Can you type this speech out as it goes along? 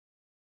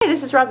Hey,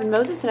 this is Robin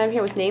Moses, and I'm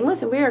here with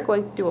Nameless, and we are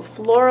going to do a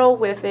floral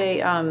with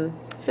a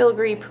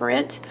filigree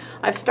print.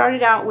 I've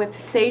started out with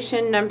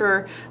Seishin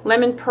number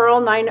Lemon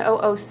Pearl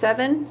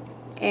 9007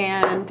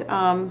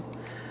 and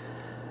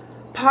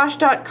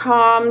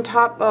Posh.com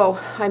top.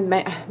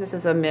 This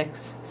is a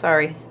mix.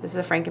 Sorry, this is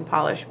a Franken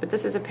Polish, but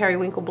this is a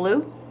Periwinkle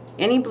blue.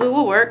 Any blue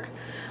will work.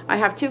 I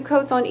have 2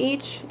 coats on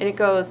each, and it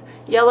goes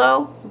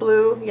yellow,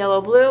 blue,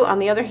 yellow, blue. On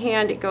the other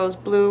hand, it goes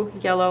blue,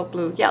 yellow,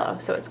 blue, yellow.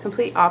 So it's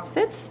complete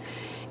opposites.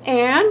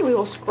 And we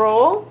will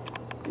scroll.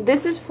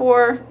 This is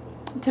to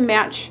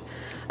match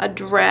a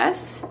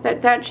dress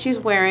that she's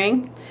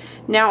wearing.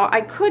 Now I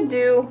could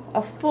do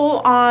a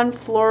full-on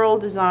floral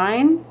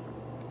design,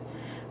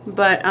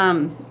 but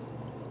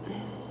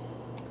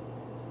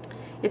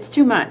it's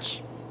too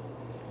much.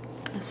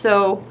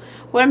 So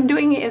what I'm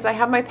doing is I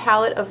have my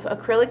palette of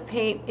acrylic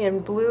paint in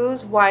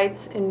blues,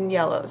 whites, and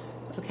yellows,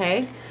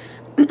 okay?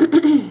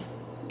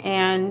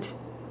 And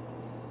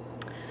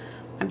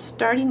I'm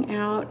starting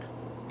out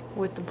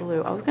with the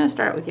blue. I was going to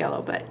start with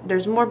yellow, but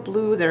there's more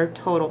blue that are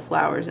total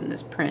flowers in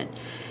this print.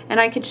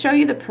 And I could show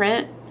you the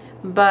print,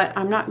 but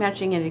I'm not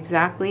matching it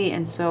exactly,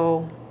 and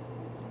so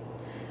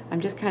I'm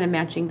just kind of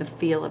matching the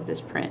feel of this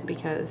print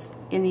because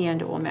in the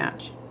end it will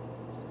match.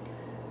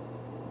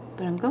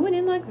 But I'm going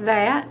in like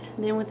that,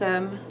 and then with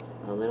a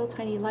little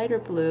tiny lighter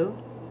blue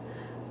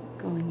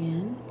going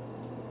in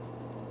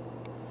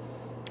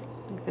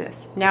like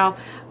this. Now,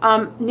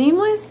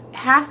 Nameless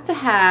has to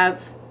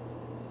have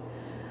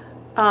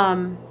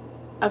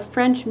a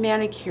French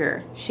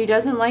manicure. She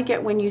doesn't like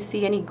it when you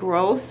see any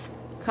growth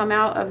come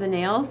out of the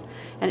nails,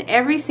 and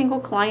every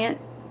single client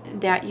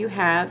that you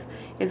have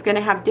is going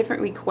to have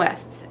different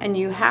requests, and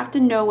you have to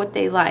know what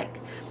they like.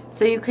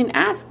 So you can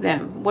ask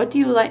them, what do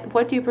you like,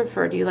 what do you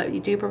prefer? Do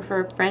you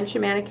prefer French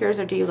manicures,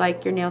 or do you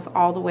like your nails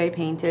all the way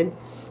painted?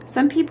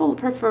 Some people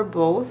prefer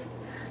both.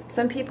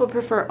 Some people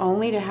prefer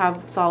only to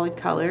have solid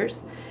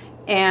colors,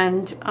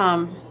 and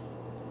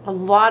a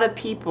lot of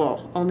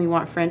people only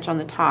want French on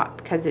the top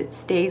because it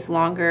stays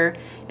longer,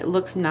 it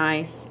looks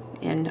nice,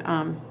 and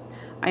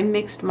I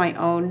mixed my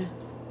own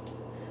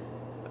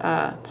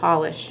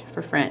polish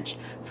for French.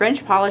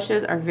 French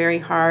polishes are very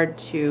hard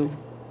to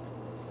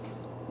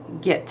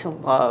get to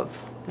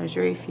love. There's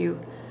very few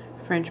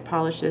French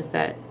polishes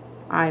that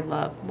I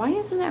love. Why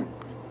isn't that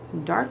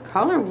dark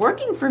color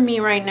working for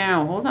me right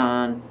now? Hold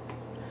on.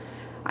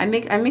 I'm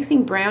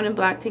mixing brown and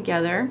black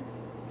together.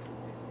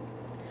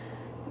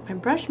 My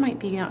brush might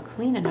be not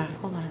clean enough.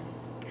 Hold on.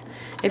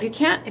 If you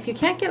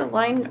can't get a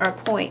line or a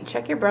point,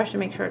 check your brush and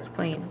make sure it's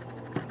clean.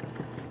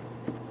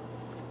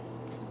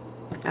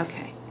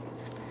 Okay.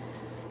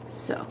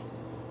 So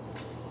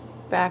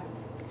back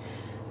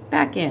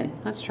in.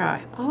 Let's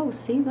try. Oh,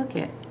 see, look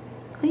it.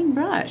 Clean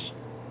brush.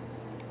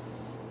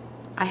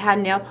 I had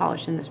nail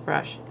polish in this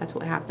brush. That's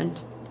what happened.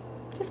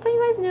 Just so you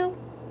guys know.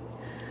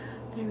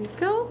 There we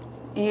go.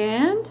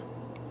 And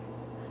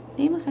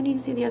Nameless, I need to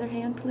see the other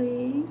hand,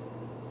 please.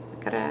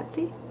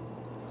 Grazie.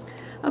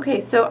 Okay,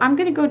 so I'm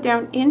going to go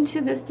down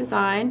into this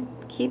design,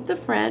 keep the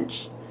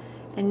French,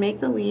 and make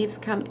the leaves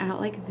come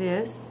out like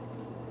this.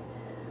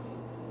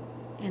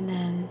 And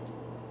then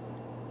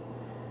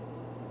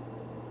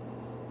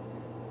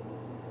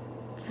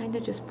kind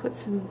of just put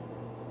some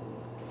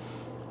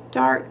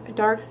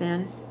darks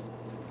in.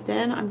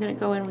 Then I'm going to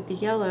go in with the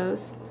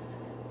yellows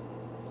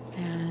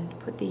and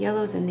put the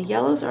yellows in. The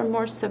yellows are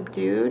more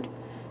subdued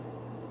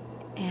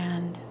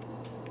and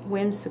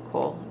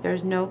whimsical.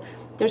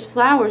 There's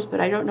flowers, but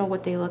I don't know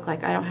what they look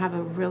like. I don't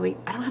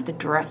have the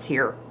dress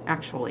here,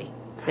 actually.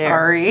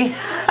 Sorry.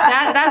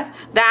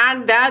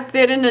 That's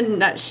it in a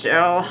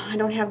nutshell. I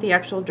don't have the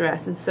actual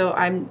dress, and so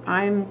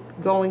I'm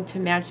going to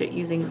match it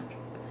using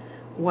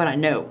what I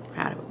know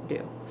how to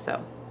do.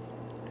 So,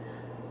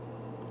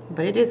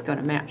 but it is going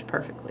to match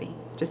perfectly,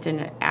 just in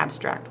an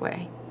abstract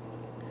way.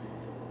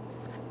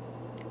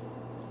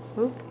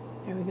 Oop,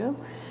 there we go.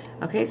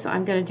 Okay, so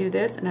I'm going to do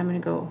this, and I'm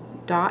going to go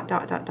dot,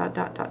 dot, dot, dot,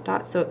 dot, dot,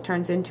 dot, so it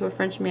turns into a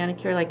French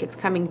manicure, like it's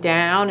coming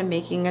down and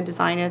making a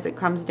design as it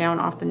comes down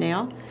off the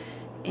nail.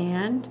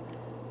 And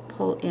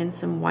pull in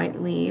some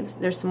white leaves.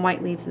 There's some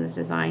white leaves in this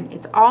design.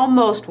 It's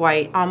almost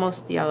white,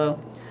 almost yellow.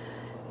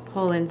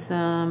 Pull in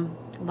some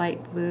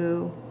light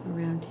blue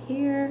around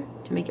here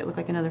to make it look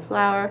like another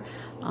flower.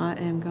 I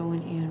am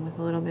going in with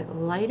a little bit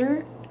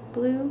lighter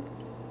blue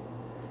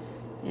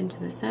into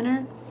the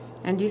center.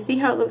 And do you see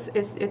how it looks?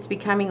 It's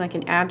becoming like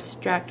an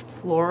abstract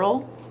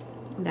floral.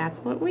 That's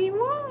what we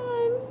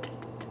want.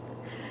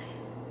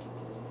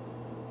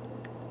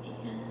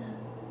 And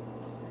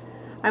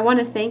I want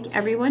to thank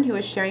everyone who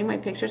is sharing my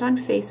pictures on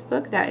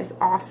Facebook. That is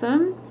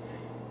awesome.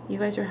 You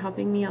guys are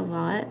helping me a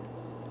lot.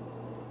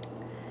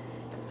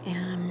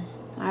 And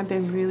I've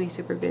been really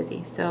super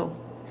busy, so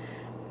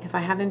if I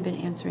haven't been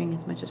answering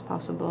as much as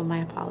possible, my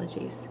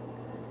apologies.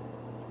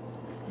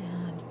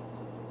 And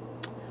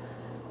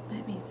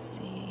let me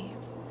see.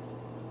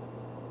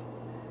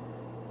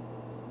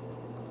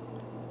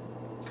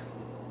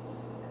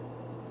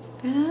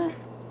 That,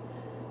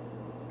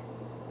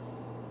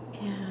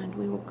 and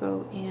we will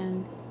go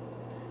in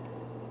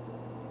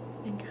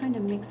And kind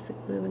of mix the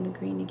blue and the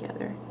green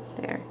together.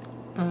 There.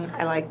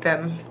 I like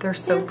them. They're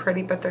so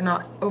pretty, but they're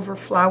not over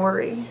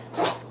flowery.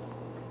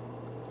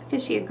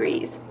 Fishy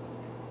agrees.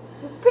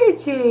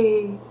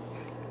 Fishy.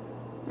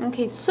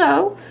 Okay,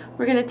 so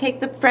we're going to take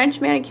the French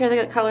manicure,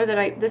 the color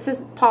that this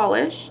is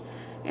polish,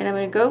 and I'm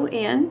going to go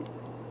in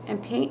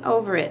and paint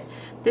over it.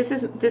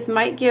 This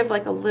might give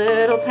like a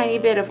little tiny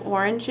bit of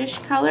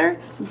orangish color,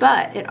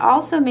 but it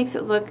also makes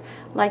it look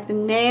like the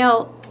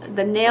nail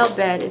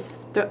bed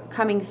is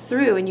coming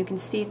through, and you can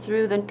see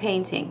through the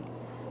painting.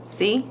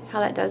 See how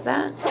that does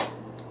that?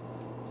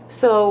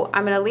 So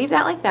I'm going to leave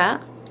that like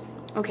that.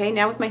 Okay,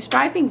 now with my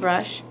striping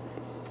brush,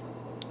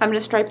 I'm going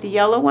to stripe the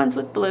yellow ones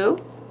with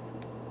blue.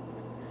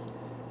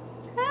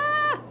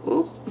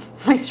 Ooh,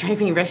 my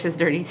striping brush is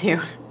dirty too.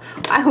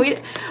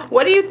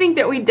 What do you think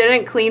that we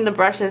didn't clean the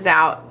brushes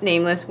out,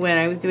 Nameless, when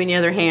I was doing the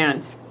other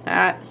hand?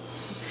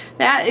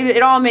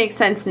 It all makes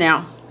sense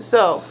now.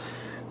 So,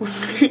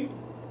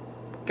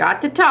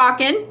 got to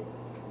talking.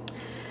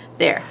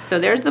 There, so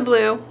there's the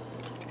blue.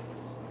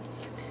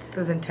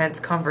 Those intense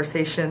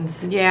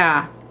conversations.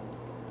 Yeah.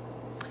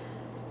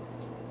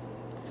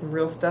 Some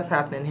real stuff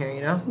happening here,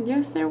 you know?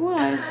 Yes, there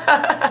was.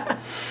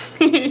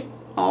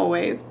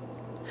 Always.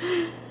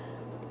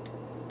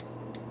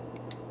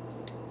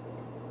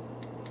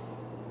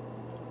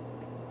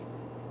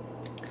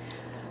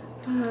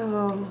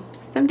 Oh,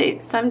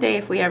 someday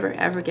if we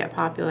ever get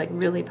popular, like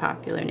really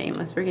popular,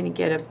 Nameless, we're gonna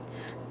get a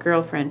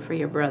girlfriend for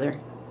your brother.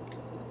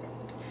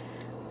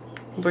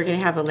 We're gonna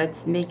have a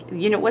let's make,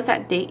 you know, what's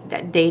that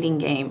dating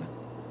game?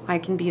 I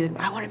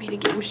want to be the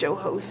game show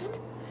host.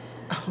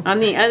 On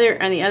the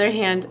other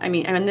hand, I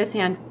mean, on this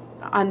hand,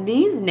 on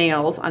these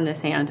nails on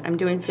this hand, I'm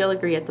doing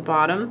filigree at the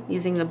bottom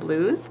using the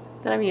blues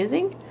that I'm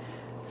using,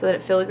 so that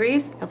it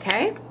filigrees.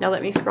 Okay, now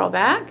let me scroll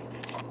back.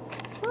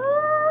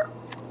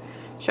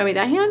 Show me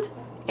that hand,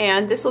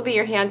 and this will be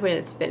your hand when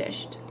it's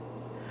finished,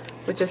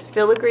 with just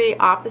filigree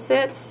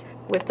opposites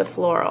with the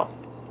floral.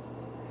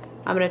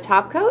 I'm going to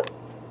top coat.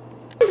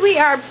 We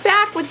are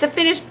back with the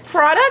finished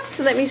product.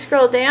 So let me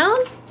scroll down.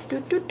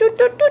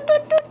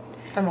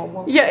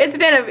 Yeah, it's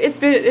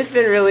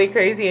been really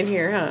crazy in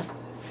here, huh?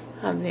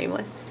 I'm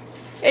Nameless.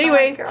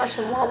 Anyways, oh my gosh,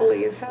 I'm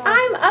wobbly as hell.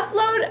 I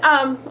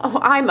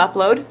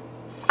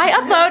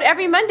upload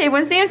every Monday,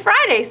 Wednesday, and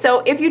Friday. So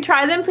if you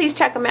try them, please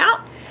check them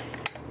out.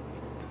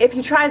 If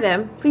you try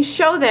them, please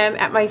show them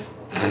at my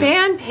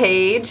fan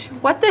page.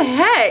 What the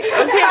heck? Okay,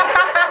 okay,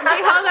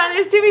 hold on.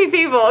 There's too many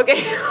people.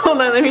 Okay, hold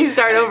on. Let me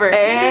start over.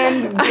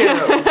 And go.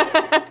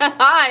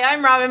 Hi,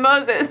 I'm Robin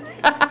Moses.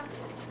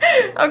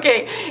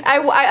 Okay,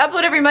 I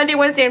upload every Monday,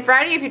 Wednesday, and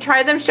Friday. If you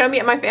try them, show me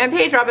at my fan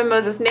page, Robin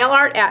Moses Nail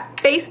Art at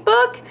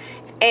Facebook.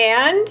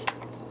 And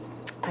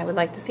I would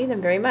like to see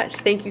them very much.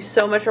 Thank you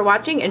so much for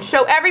watching, and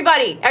show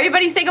everybody.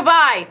 Everybody say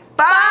goodbye.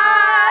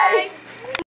 Bye.